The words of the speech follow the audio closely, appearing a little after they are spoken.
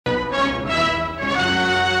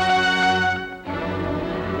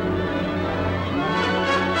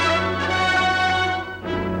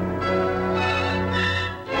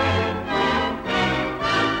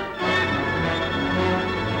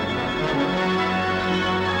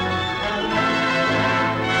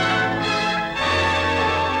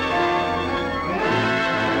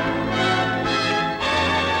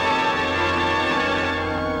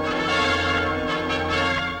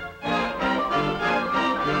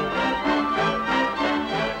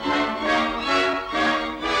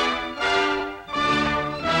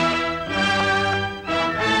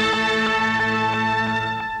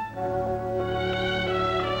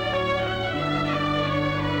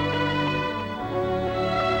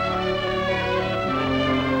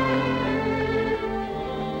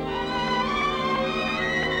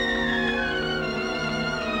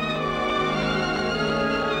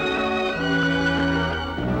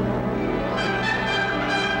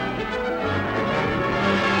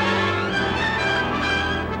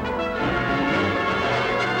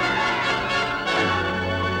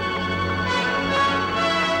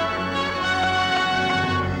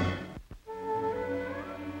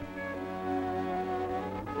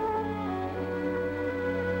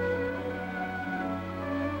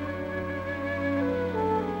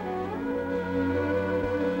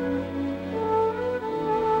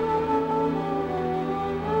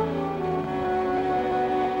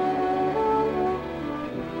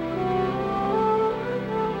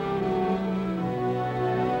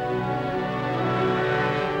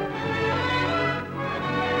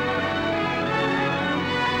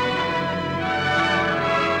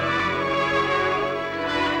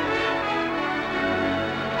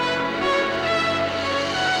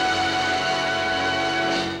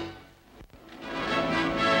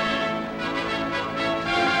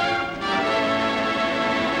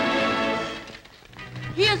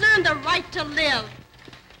has earned the right to live.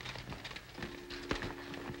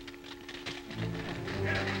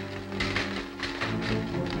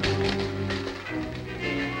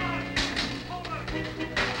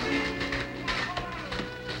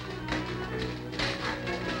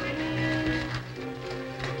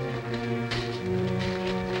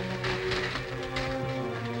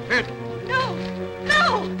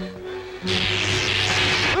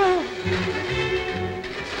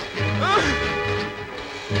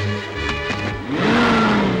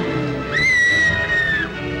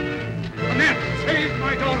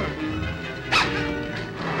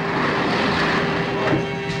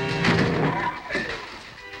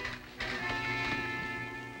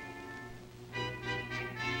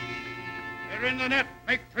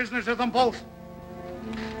 Of them both.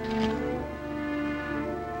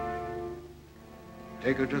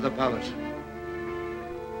 Take her to the palace.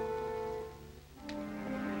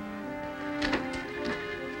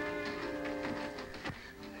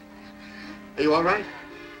 Are you all right?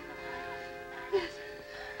 Yes,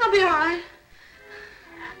 I'll be all right.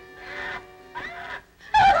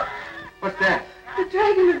 What's that? The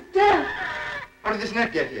dragon of death. How did this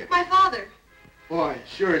net get here? My father. Boy,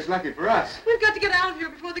 sure is lucky for us. We've got to get out of here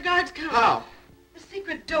before the guards come. How? The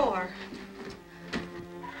secret door.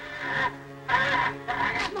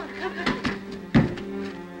 Come on, come.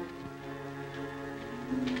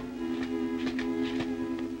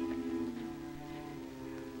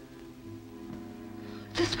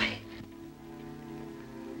 This way.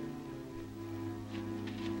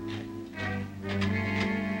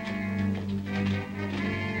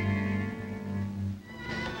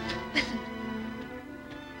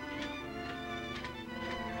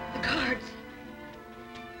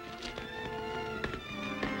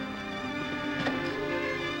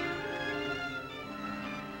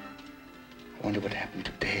 I wonder what happened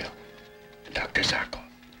to Dale and Dr. Zarkov.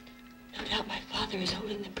 No doubt my father is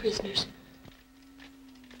holding them prisoners.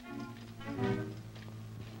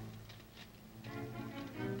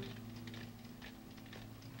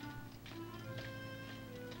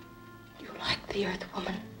 You like the Earth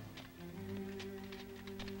Woman?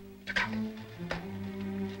 Look out.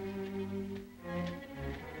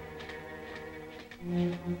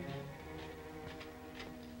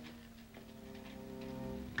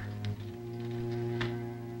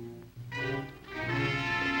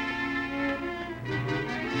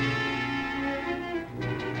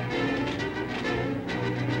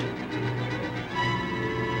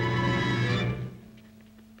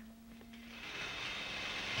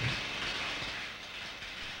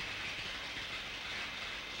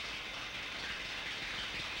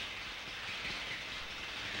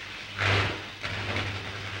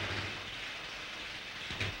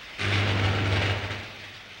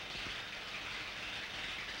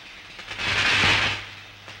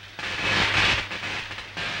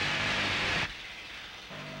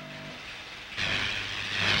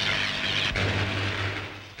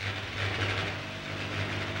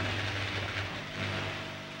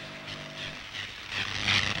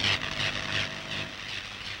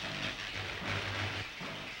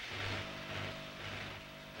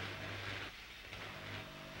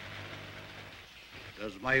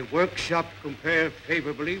 Does my workshop compare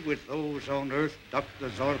favorably with those on Earth, Dr.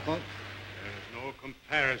 Zarkov? There's no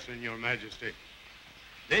comparison, Your Majesty.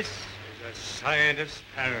 This is a scientist's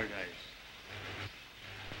paradise.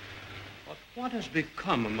 But what has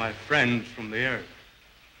become of my friends from the Earth?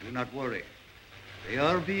 Do not worry. They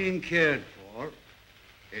are being cared for.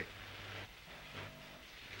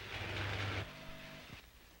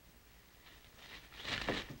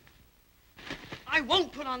 I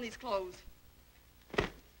won't put on these clothes.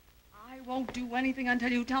 I won't do anything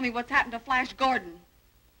until you tell me what's happened to Flash Gordon.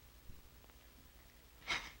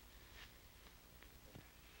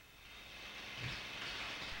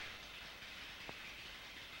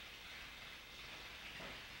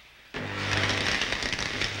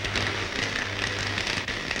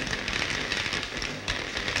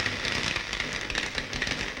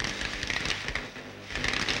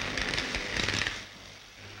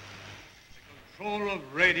 The control of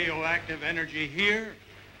radioactive energy here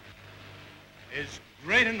is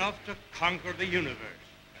great enough to conquer the universe.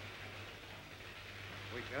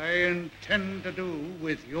 Which I intend to do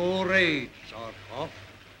with your aid, Zarkov.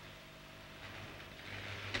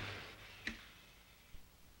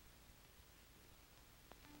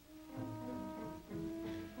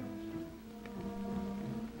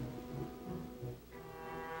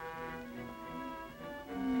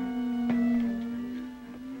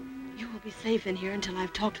 Safe in here until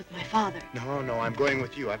I've talked with my father. No, I'm going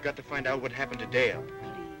with you. I've got to find out what happened to Dale.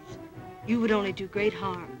 Please. You would only do great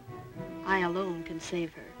harm. I alone can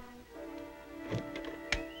save her.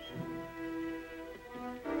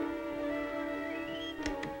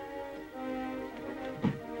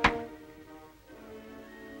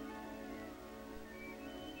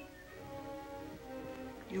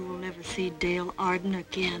 never see Dale Arden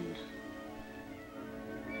again.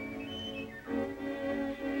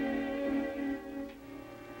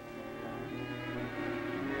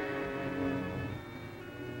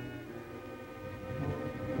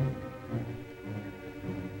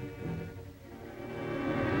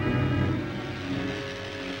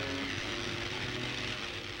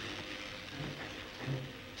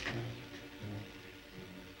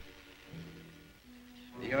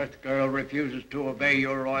 The Earth Girl refuses to obey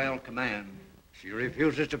your royal command. She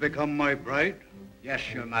refuses to become my bride? Yes,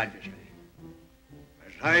 Your Majesty.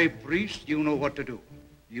 As High Priest, you know what to do.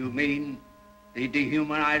 You mean the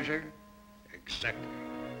dehumanizer? Exactly.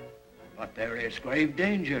 But there is grave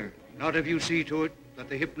danger. Not if you see to it that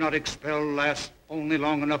the hypnotic spell lasts only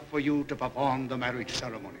long enough for you to perform the marriage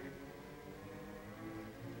ceremony.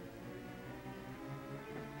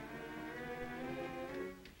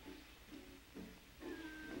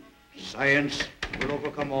 Science will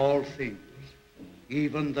overcome all things,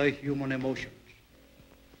 even the human emotions.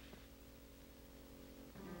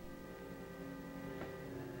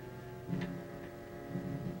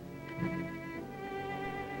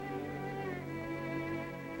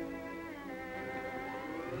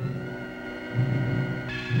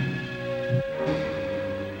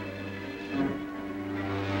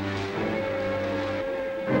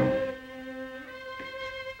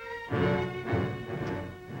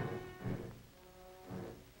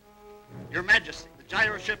 Your Majesty, the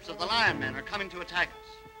gyro ships of the Lion Men are coming to attack us.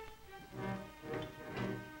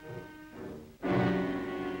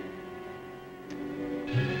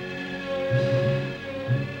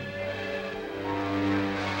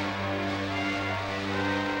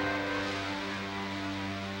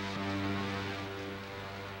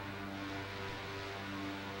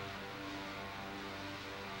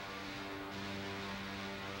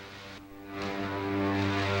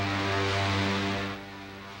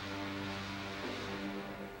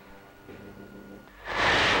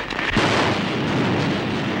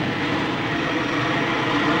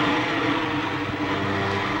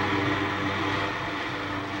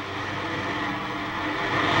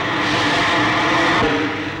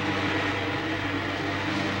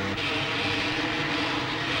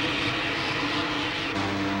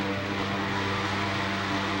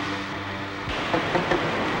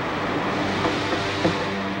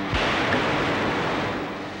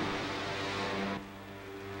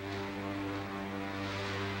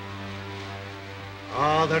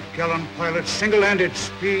 That gallant pilot single-handed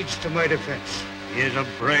speeds to my defense. He is a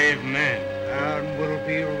brave man. And will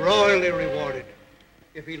be royally rewarded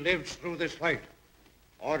if he lives through this fight.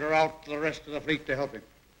 Order out the rest of the fleet to help him.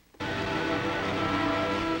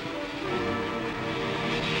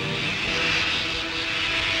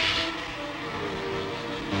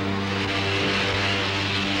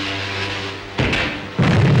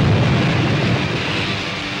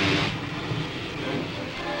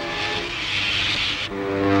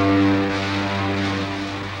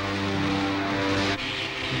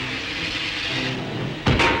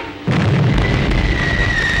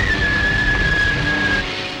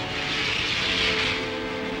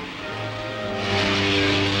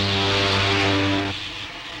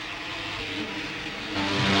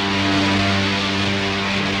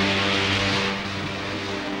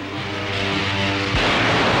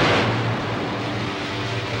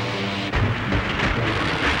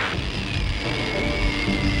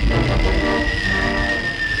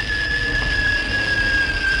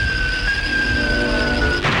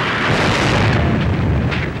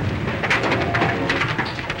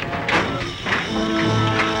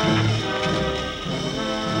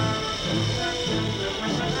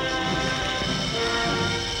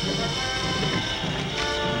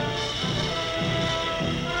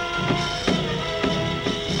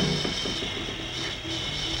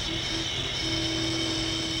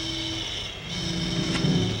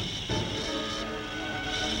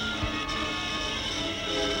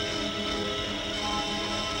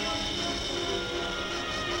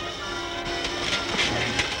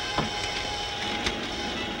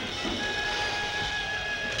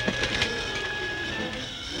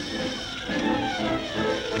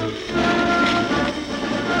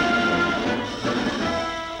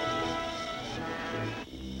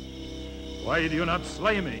 Why do you not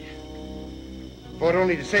slay me? Fought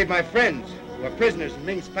only to save my friends, who are prisoners in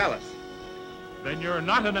Ming's palace. Then you're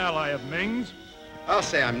not an ally of Ming's. I'll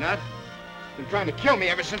say I'm not. Been trying to kill me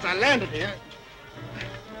ever since I landed here.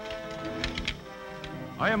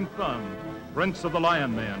 I am Thun, Prince of the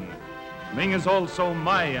Lion Men. Ming is also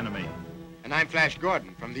my enemy. And I'm Flash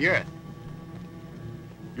Gordon from the Earth.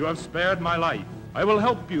 You have spared my life. I will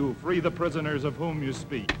help you free the prisoners of whom you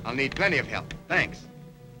speak. I'll need plenty of help. Thanks.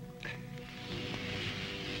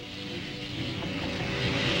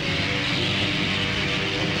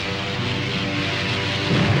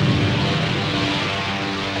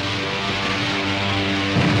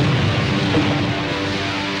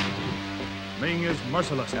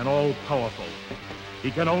 merciless and all-powerful.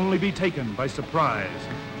 He can only be taken by surprise.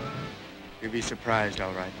 You'll be surprised,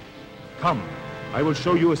 all right. Come, I will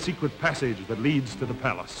show you a secret passage that leads to the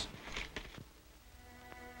palace.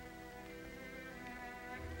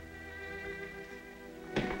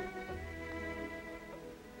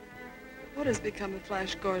 What has become of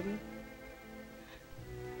Flash Gordon?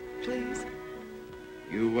 Please?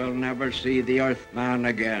 You will never see the Earthman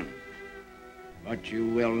again, but you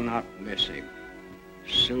will not miss him.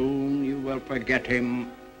 Soon you will forget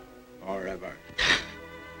him forever.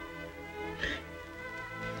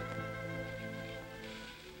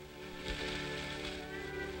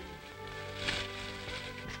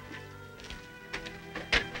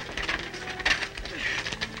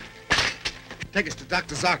 Take us to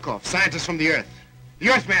Dr. Zarkov, scientist from the Earth. The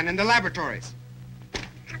Earthman in the laboratories.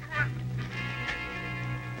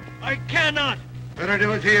 I cannot. Better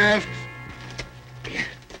do as he asks.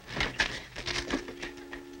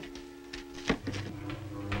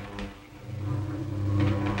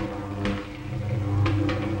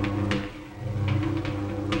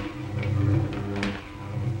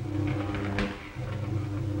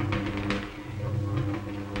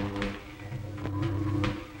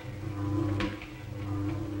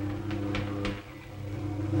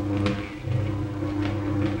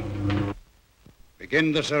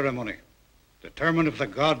 Begin the ceremony. Determine if the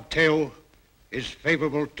god Teo is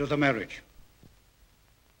favorable to the marriage.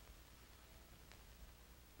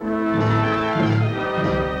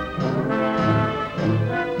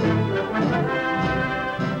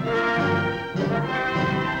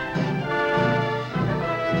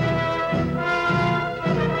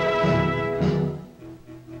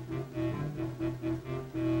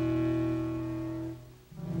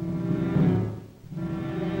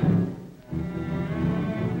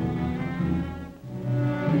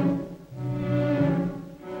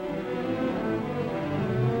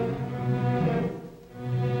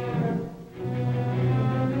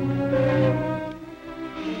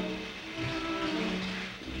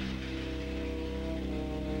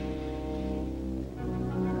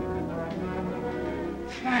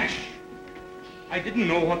 Flash, I didn't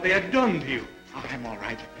know what they had done to you. Oh, I'm all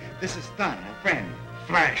right. This is Thun, our friend.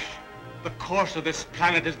 Flash, the course of this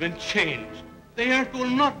planet has been changed. The Earth will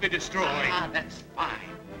not be destroyed. Ah, that's fine.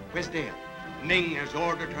 Where's Dale? Ming has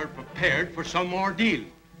ordered her prepared for some ordeal.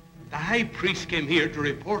 The High Priest came here to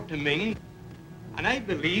report to Ming, and I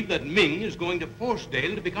believe that Ming is going to force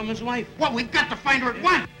Dale to become his wife. Well, we've got to find her at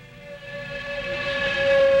once.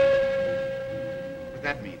 What does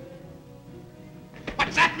that mean? What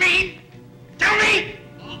does that mean? Tell me!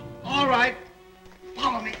 All right.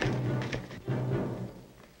 Follow me.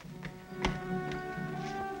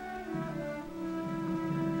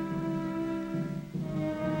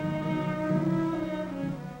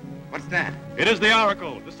 What's that? It is the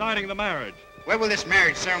Oracle deciding the marriage. Where will this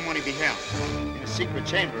marriage ceremony be held? In a secret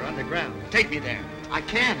chamber underground. Take me there. I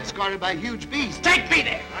can't. It's guarded by huge beasts. Take me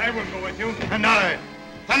there! I will go with you. And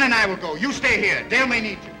Thun and I will go. You stay here. Dale may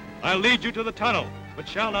need you. I'll lead you to the tunnel, but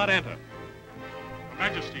shall not enter. Your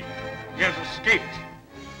Majesty, he has escaped.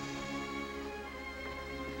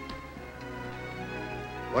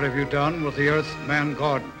 What have you done with the Earthman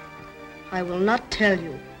Gordon? I will not tell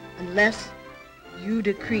you unless you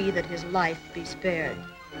decree that his life be spared.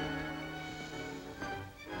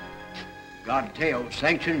 God Teo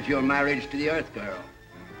sanctions your marriage to the Earth Girl.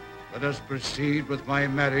 Let us proceed with my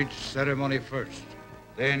marriage ceremony first.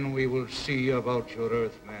 Then we will see about your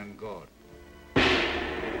Earthman God.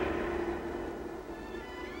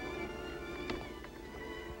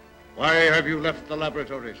 Why have you left the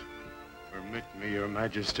laboratories? Permit me, Your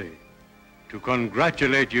Majesty, to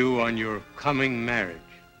congratulate you on your coming marriage.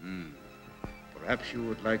 Perhaps you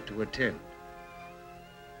would like to attend.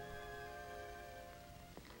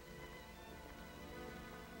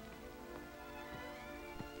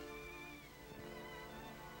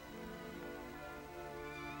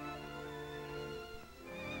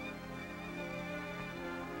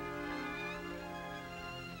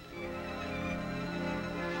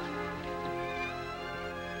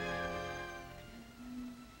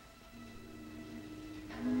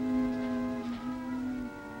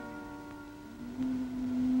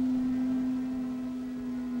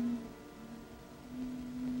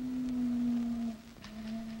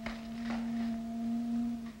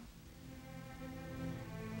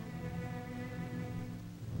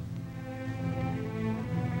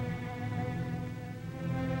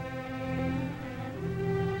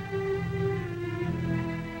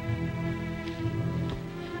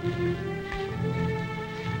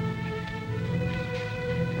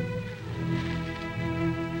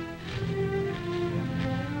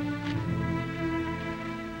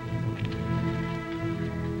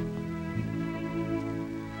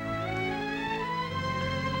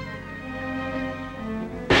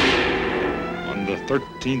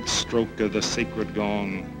 13th stroke of the sacred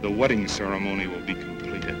gong, the wedding ceremony will be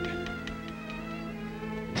completed.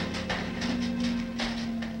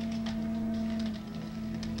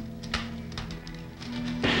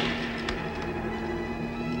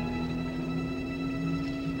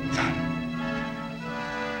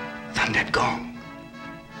 Thun that gong.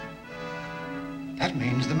 That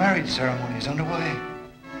means the marriage ceremony is underway.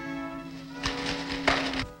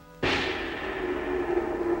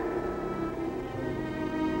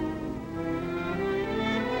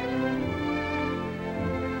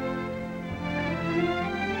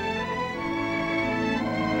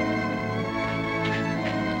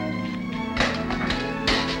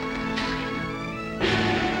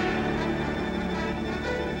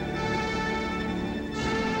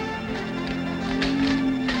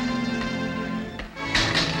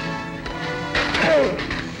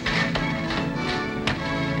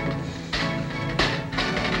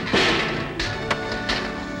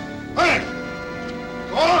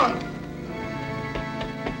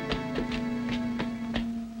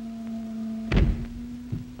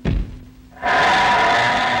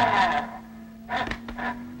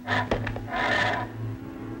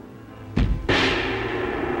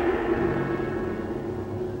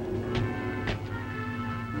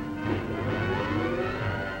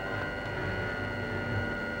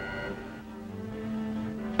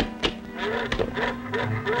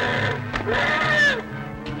 Yeah.